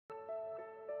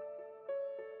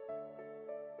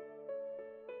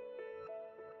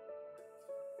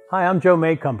Hi, I'm Joe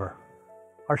Maycumber.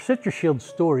 Our CitraShield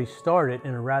story started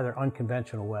in a rather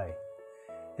unconventional way.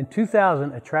 In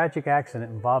 2000, a tragic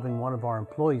accident involving one of our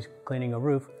employees cleaning a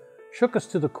roof shook us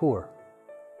to the core.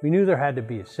 We knew there had to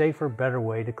be a safer, better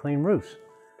way to clean roofs,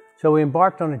 so we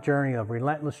embarked on a journey of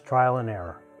relentless trial and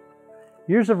error.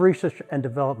 Years of research and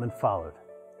development followed.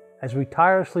 As we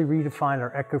tirelessly redefined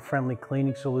our eco-friendly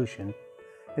cleaning solution,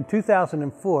 in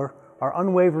 2004, our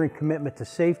unwavering commitment to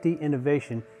safety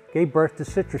innovation gave birth to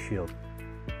CitraShield.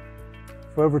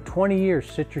 For over 20 years,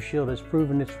 CitraShield has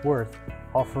proven its worth,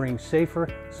 offering safer,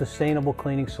 sustainable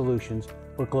cleaning solutions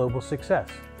with global success.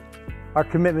 Our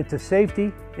commitment to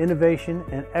safety, innovation,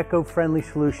 and eco-friendly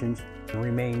solutions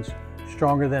remains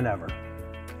stronger than ever.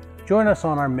 Join us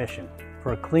on our mission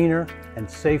for a cleaner and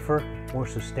safer, more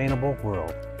sustainable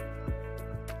world.